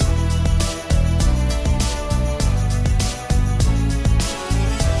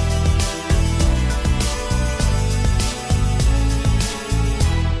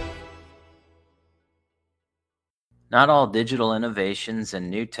Not all digital innovations and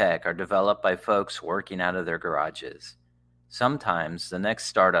new tech are developed by folks working out of their garages. Sometimes the next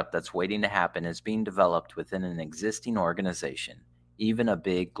startup that's waiting to happen is being developed within an existing organization, even a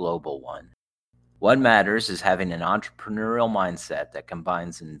big global one. What matters is having an entrepreneurial mindset that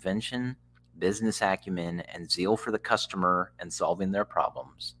combines invention, business acumen, and zeal for the customer and solving their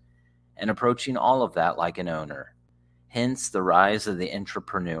problems, and approaching all of that like an owner. Hence the rise of the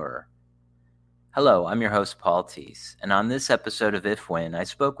intrapreneur. Hello, I'm your host, Paul Teese, and on this episode of If When, I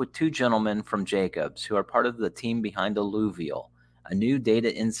spoke with two gentlemen from Jacobs who are part of the team behind Alluvial, a new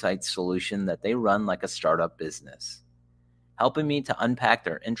data insights solution that they run like a startup business. Helping me to unpack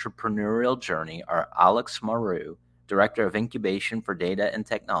their entrepreneurial journey are Alex Mahrou, Director of Incubation for Data and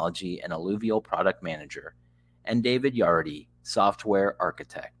Technology and Alluvial Product Manager, and David Yardy, Software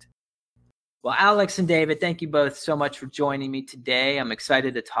Architect. Well, Alex and David, thank you both so much for joining me today. I'm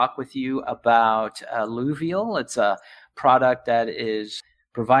excited to talk with you about Alluvial. It's a product that is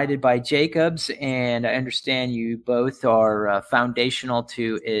provided by Jacobs, and I understand you both are foundational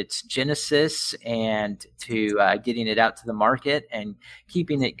to its genesis and to getting it out to the market and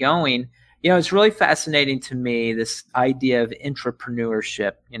keeping it going. You know, it's really fascinating to me, this idea of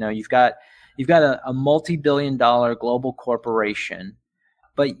intrapreneurship. You know, you've got a multi-billion-dollar global corporation,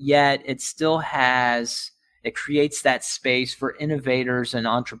 but yet it creates that space for innovators and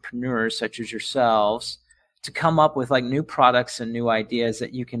entrepreneurs such as yourselves to come up with like new products and new ideas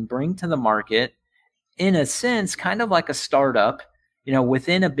that you can bring to the market, in a sense, kind of like a startup, you know,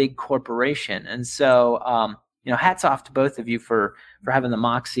 within a big corporation. And so, hats off to both of you for having the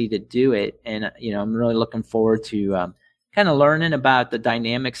moxie to do it. And, I'm really looking forward to kind of learning about the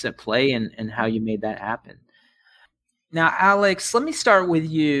dynamics at play and how you made that happen. Now, Alex, let me start with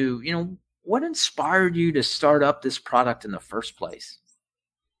you. You know, what inspired you to start up this product in the first place?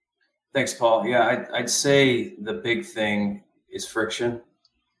 Thanks, Paul. Yeah, I'd say the big thing is friction.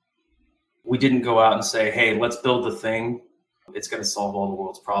 We didn't go out and say, hey, let's build the thing. It's going to solve all the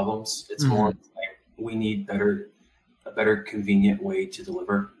world's problems. It's more like we need a better convenient way to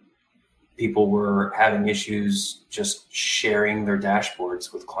deliver. People were having issues just sharing their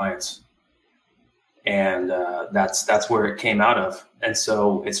dashboards with clients. And that's where it came out of. And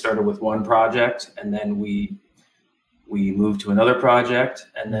so it started with one project, and then we moved to another project,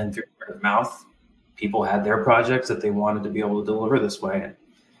 and then through word of mouth, people had their projects that they wanted to be able to deliver this way.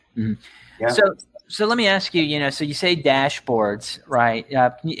 Mm-hmm. Yeah. So let me ask you, so you say dashboards, right?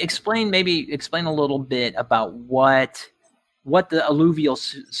 Can you explain a little bit about what the Alluvial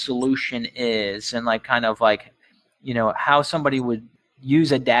solution is, and how somebody would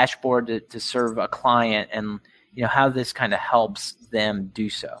use a dashboard to serve a client, and how this kind of helps them do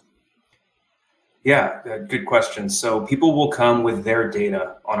so? Yeah, good question. So people will come with their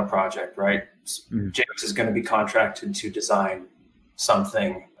data on a project, right? Jacobs is going to be contracted to design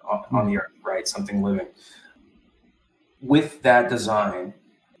something on the earth, right? Something living. With that design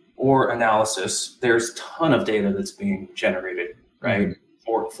or analysis, there's a ton of data that's being generated, right?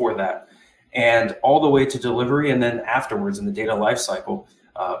 For that. And all the way to delivery, and then afterwards in the data lifecycle,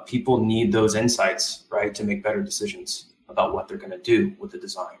 people need those insights, right, to make better decisions about what they're going to do with the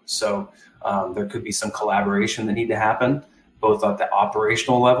design. So there could be some collaboration that need to happen, both at the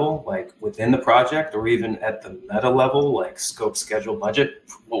operational level, like within the project, or even at the meta level, like scope, schedule, budget,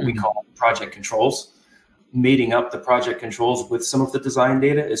 what we call project controls. Mating up the project controls with some of the design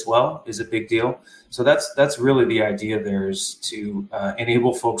data as well is a big deal. So that's really the idea there, is to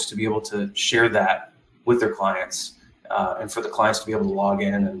enable folks to be able to share that with their clients, and for the clients to be able to log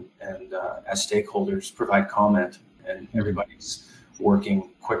in and as stakeholders provide comment, and everybody's working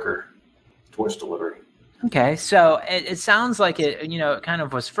quicker towards delivery. Okay, so it sounds like it kind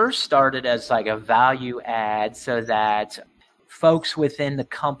of was first started as like a value add, so that folks within the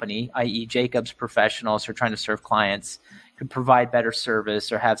company, i.e. Jacobs professionals who are trying to serve clients, could provide better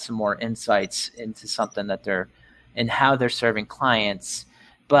service or have some more insights into something and how they're serving clients.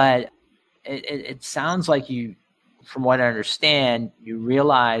 But it sounds like you, from what I understand, you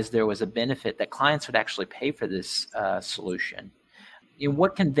realized there was a benefit that clients would actually pay for this solution.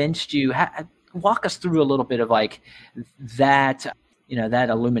 What convinced you? Walk us through a little bit of like that, that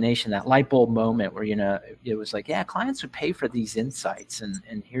illumination, that light bulb moment where, it was like, yeah, clients would pay for these insights,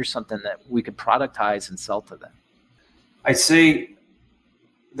 and here's something that we could productize and sell to them. I'd say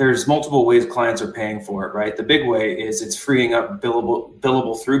there's multiple ways clients are paying for it, right? The big way is it's freeing up billable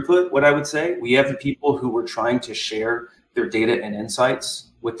throughput. What I would say, we have people who were trying to share their data and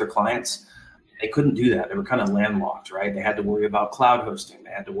insights with their clients. They couldn't do that. They were kind of landlocked, right? They had to worry about cloud hosting.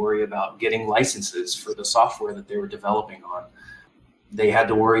 They had to worry about getting licenses for the software that they were developing on. They had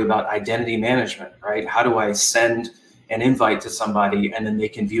to worry about identity management, right? How do I send an invite to somebody, and then they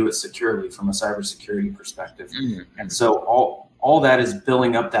can view it securely from a cybersecurity perspective. And so all that is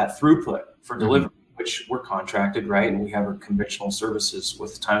building up that throughput for delivery, which we're contracted, right? And we have our conventional services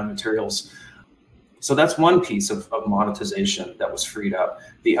with time and materials. So that's one piece of monetization that was freed up.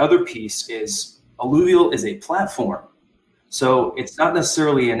 The other piece is Alluvial is a platform. So it's not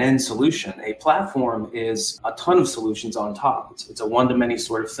necessarily an end solution. A platform is a ton of solutions on top. It's a one-to-many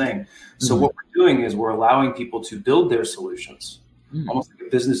sort of thing. So what we're doing is we're allowing people to build their solutions, almost like a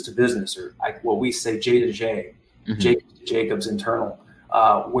business to business, or like what we say J to J, Jacobs to Jacobs internal,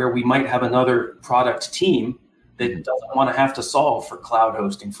 where we might have another product team that doesn't want to have to solve for cloud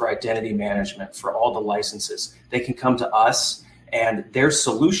hosting, for identity management, for all the licenses. They can come to us, and their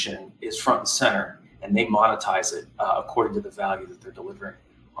solution is front and center, and they monetize it according to the value that they're delivering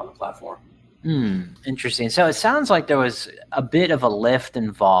on the platform. Interesting. So it sounds like there was a bit of a lift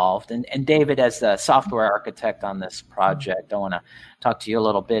involved. And David, as the software architect on this project, I want to talk to you a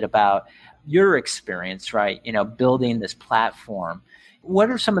little bit about your experience, right? Building this platform. What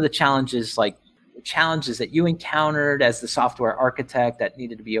are some of the challenges that you encountered as the software architect that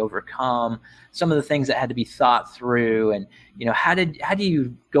needed to be overcome? Some of the things that had to be thought through, and how do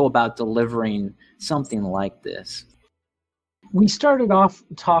you go about delivering something like this? We started off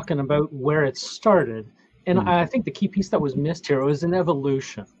talking about where it started, and I think the key piece that was missed here was an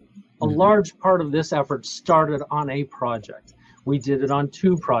evolution. A large part of this effort started on a project. We did it on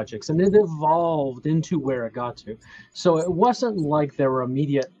 2 projects, and it evolved into where it got to. So it wasn't like there were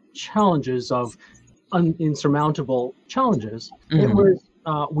immediate challenges of insurmountable challenges. It was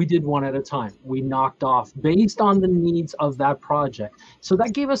we did one at a time. We knocked off based on the needs of that project. So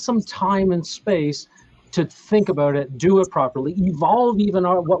that gave us some time and space to think about it, do it properly, evolve even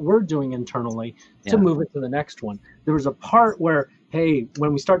what we're doing internally to move it to the next one. There was a part where, hey,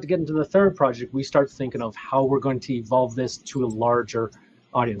 when we start to get into the 3rd project, we start thinking of how we're going to evolve this to a larger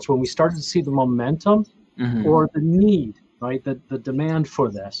audience. When we started to see the momentum or the need, right, the demand for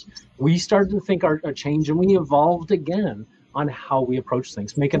this, we started to think our change, and we evolved again on how we approach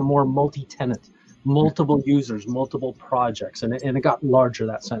things, making it more multi-tenant, multiple users, multiple projects, and it got larger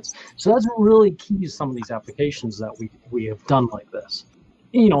that sense. So that's really key to some of these applications that we have done like this.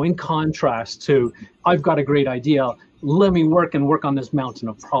 In contrast to, I've got a great idea, let me work on this mountain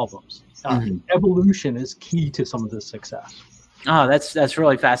of problems. Evolution is key to some of this success. Oh, that's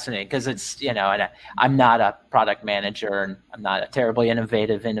really fascinating, because it's, and I'm not a product manager, and I'm not a terribly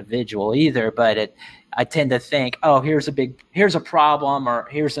innovative individual either, but I tend to think, oh, here's a problem, or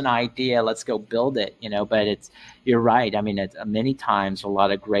here's an idea, let's go build it, but you're right. I mean, many times a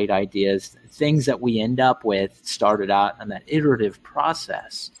lot of great ideas, things that we end up with started out in that iterative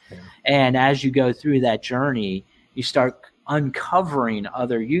process. Yeah. And as you go through that journey, you start uncovering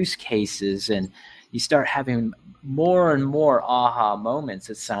other use cases, and you start having more and more aha moments,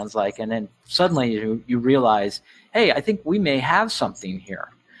 it sounds like. And then suddenly you realize, hey, I think we may have something here.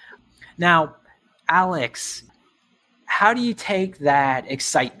 Now, Alex, how do you take that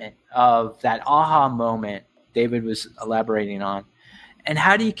excitement of that aha moment David was elaborating on, and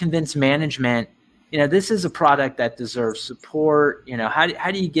how do you convince management, this is a product that deserves support?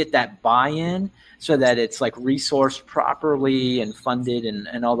 How do you get that buy-in so that it's like resourced properly and funded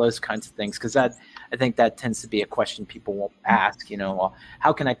and all those kinds of things? Because I think that tends to be a question people won't ask, well,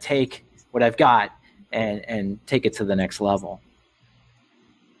 how can I take what I've got and take it to the next level?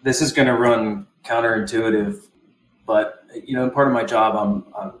 This is going to run counterintuitive, but part of my job,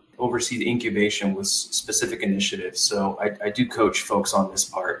 I'm oversee the incubation with specific initiatives. So I do coach folks on this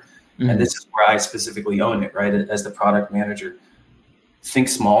part, and this is where I specifically own it, right? As the product manager, think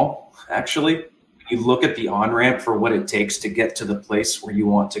small. Actually, you look at the on-ramp for what it takes to get to the place where you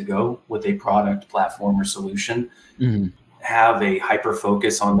want to go with a product, platform, or solution. Have a hyper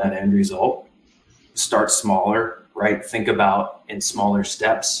focus on that end result. Start smaller. Right? Think about in smaller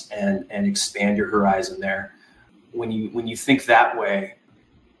steps and expand your horizon there. When you think that way,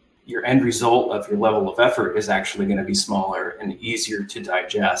 your end result of your level of effort is actually going to be smaller and easier to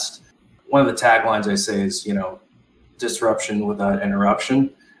digest. One of the taglines I say is, disruption without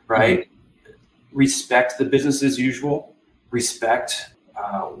interruption, right? Respect the business as usual, respect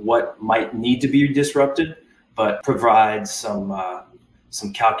what might need to be disrupted, but provide some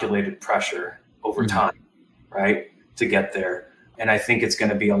calculated pressure over time. Right, to get there. And I think it's going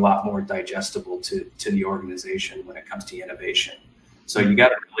to be a lot more digestible to the organization when it comes to innovation. So you got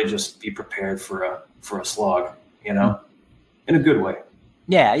to really just be prepared for a slog, in a good way.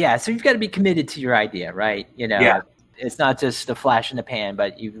 Yeah. So you've got to be committed to your idea, right? It's not just a flash in the pan,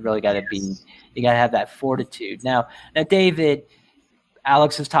 but you've really got to you got to have that fortitude. Now, David,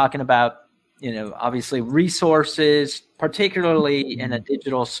 Alex is talking about obviously resources, particularly in a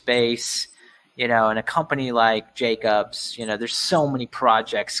digital space, in a company like Jacobs, there's so many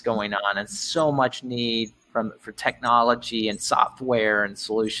projects going on and so much need for technology and software and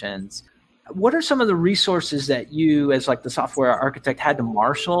solutions. What are some of the resources that you, as like the software architect, had to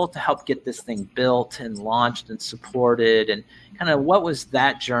marshal to help get this thing built and launched and supported? And kind of what was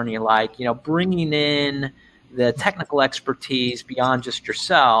that journey like, bringing in the technical expertise beyond just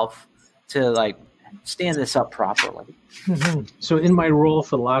yourself to like stand this up properly? Mm-hmm. So in my role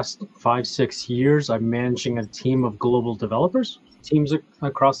for the last 5-6 years, I'm managing a team of global developers, teams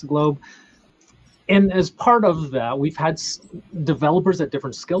across the globe. And as part of that, we've had developers at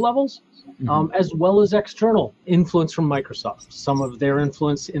different skill levels, as well as external influence from Microsoft. Some of their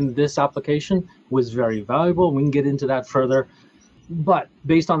influence in this application was very valuable. We can get into that further. But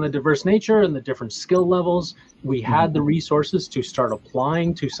based on the diverse nature and the different skill levels, we had the resources to start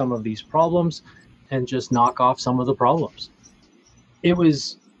applying to some of these problems and just knock off some of the problems. It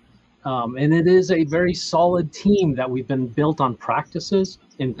was, and it is a very solid team that we've been built on practices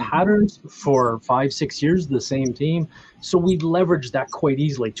and patterns for 5-6 years, the same team. So we leverage that quite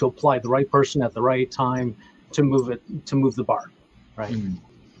easily to apply the right person at the right time to move the bar, right?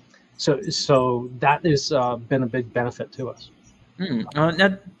 So that has been a big benefit to us.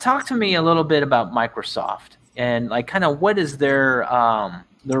 Now, talk to me a little bit about Microsoft and like kind of what is their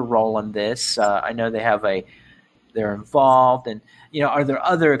role in this. I know they're involved, and are there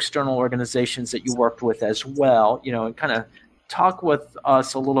other external organizations that you worked with as well? And kind of talk with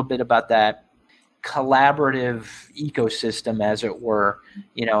us a little bit about that collaborative ecosystem, as it were,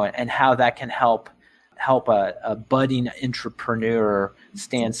 and how that can help a budding entrepreneur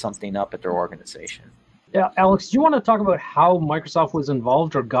stand something up at their organization. Yeah, Alex, do you want to talk about how Microsoft was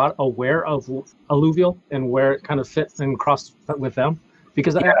involved or got aware of Alluvial and where it kind of fit and crossed with them?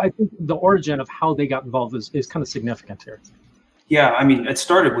 Because I think the origin of how they got involved is kind of significant here. Yeah, I mean, it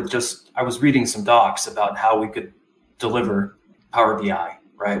started with I was reading some docs about how we could deliver Power BI,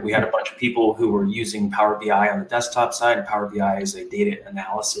 right? We had a bunch of people who were using Power BI on the desktop side, and Power BI is a data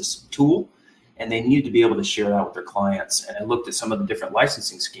analysis tool, and they needed to be able to share that with their clients. And I looked at some of the different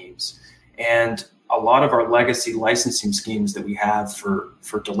licensing schemes, and a lot of our legacy licensing schemes that we have for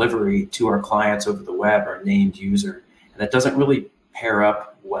delivery to our clients over the web are named user, and that doesn't really pair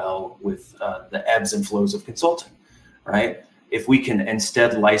up well with the ebbs and flows of consulting, right? If we can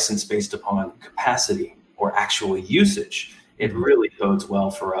instead license based upon capacity or actual usage, it really bodes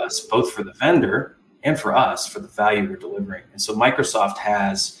well for us, both for the vendor and for us, for the value we're delivering. And so Microsoft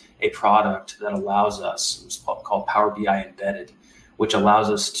has a product that allows us, it's called Power BI Embedded, which allows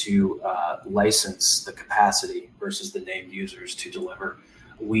us to license the capacity versus the named users to deliver.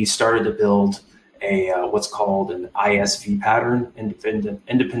 We started to build a what's called an ISV pattern,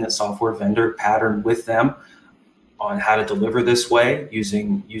 independent software vendor pattern, with them on how to deliver this way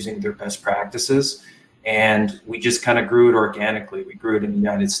using their best practices. And we just kind of grew it organically. We grew it in the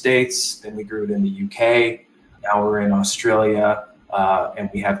United States, then we grew it in the UK. Now we're in Australia, and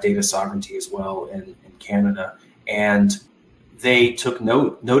we have data sovereignty as well in Canada. And they took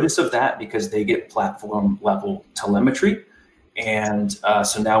notice of that because they get platform level telemetry. And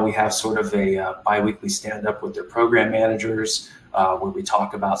so now we have sort of a biweekly stand up with their program managers where we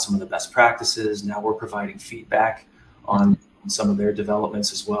talk about some of the best practices. Now we're providing feedback on some of their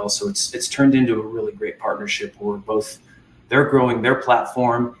developments as well. So it's turned into a really great partnership where they're growing their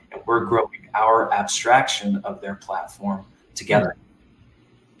platform and we're growing our abstraction of their platform together.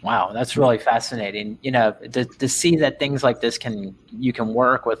 Wow, that's really fascinating. To see that things like this you can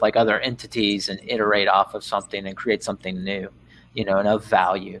work with like other entities and iterate off of something and create something new, and of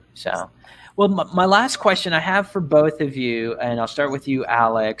value. So, well, my last question I have for both of you, and I'll start with you,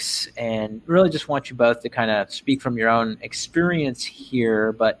 Alex, and really just want you both to kind of speak from your own experience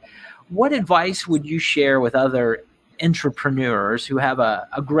here. But what advice would you share with other entrepreneurs who have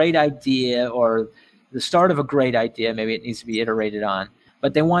a great idea or the start of a great idea? Maybe it needs to be iterated on,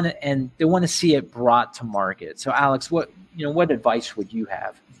 but they want to see it brought to market. So, Alex, what advice would you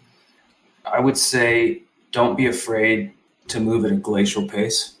have? I would say don't be afraid to move at a glacial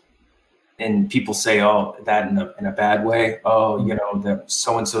pace. And people say, "Oh, that in a bad way. Oh, that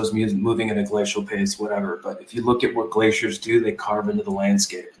so and so's moving at a glacial pace, whatever." But if you look at what glaciers do, they carve into the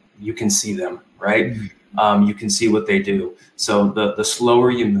landscape. You can see them, right? You can see what they do. So the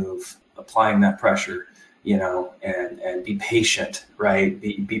slower you move, applying that pressure, and be patient, right?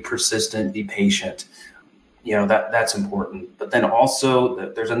 Be persistent, be patient. That's important. But then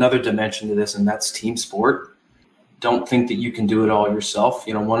also there's another dimension to this, and that's team sport. Don't think that you can do it all yourself.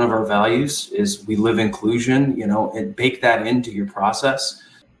 One of our values is we live inclusion, and bake that into your process.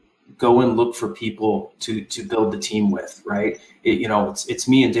 go and look for people to build the team with, right? It's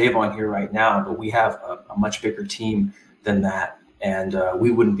me and Dave on here right now, but we have a much bigger team than that. And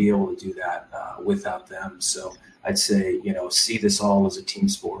we wouldn't be able to do that without them. So I'd say, see this all as a team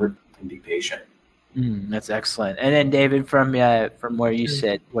sport and be patient. That's excellent. And then David, from where you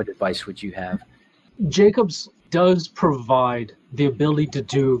sit, what advice would you have? Jacobs does provide the ability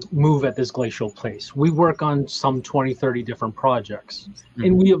to move at this glacial pace. We work on some 20, 30 different projects,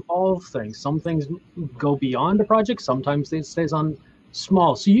 and we evolve things. Some things go beyond a project. Sometimes it stays on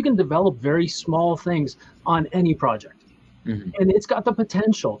small. So you can develop very small things on any project. And it's got the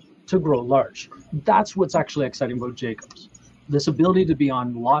potential to grow large. That's what's actually exciting about Jacobs. This ability to be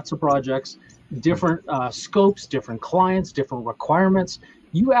on lots of projects, different scopes, different clients, different requirements.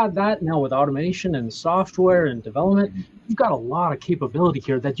 You add that now with automation and software and development, you've got a lot of capability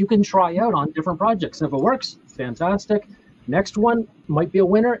here that you can try out on different projects. And if it works, fantastic. Next one might be a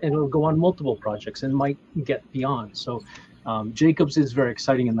winner, and it'll go on multiple projects and might get beyond. So Jacobs is very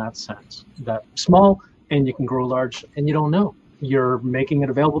exciting in that sense. That small, and you can grow large, and you don't know. You're making it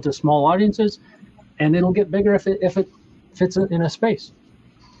available to small audiences, and it'll get bigger if it fits in a space.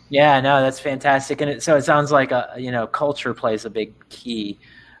 Yeah, no, that's fantastic. And so it sounds like culture plays a big key,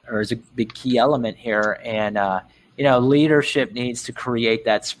 or is a big key element here. And leadership needs to create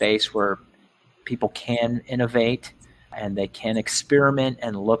that space where people can innovate and they can experiment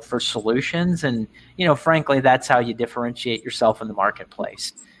and look for solutions. And frankly, that's how you differentiate yourself in the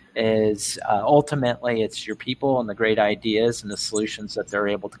marketplace. Is ultimately it's your people and the great ideas and the solutions that they're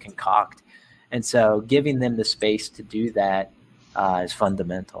able to concoct. And so giving them the space to do that is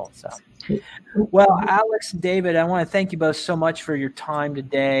fundamental. So, well, Alex and David, I want to thank you both so much for your time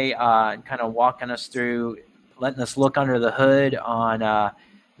today and kind of walking us through, letting us look under the hood on,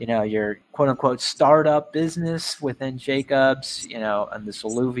 your quote unquote startup business within Jacobs, on this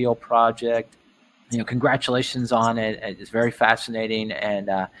alluvial project. Congratulations on it. It's very fascinating. And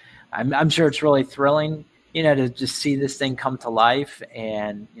I'm sure it's really thrilling, to just see this thing come to life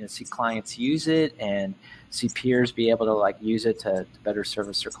and, see clients use it and see peers be able to use it to better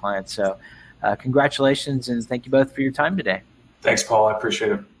service their clients. So congratulations, and thank you both for your time today. Thanks, Paul. I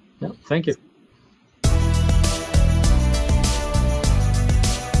appreciate it. Yeah, thank you.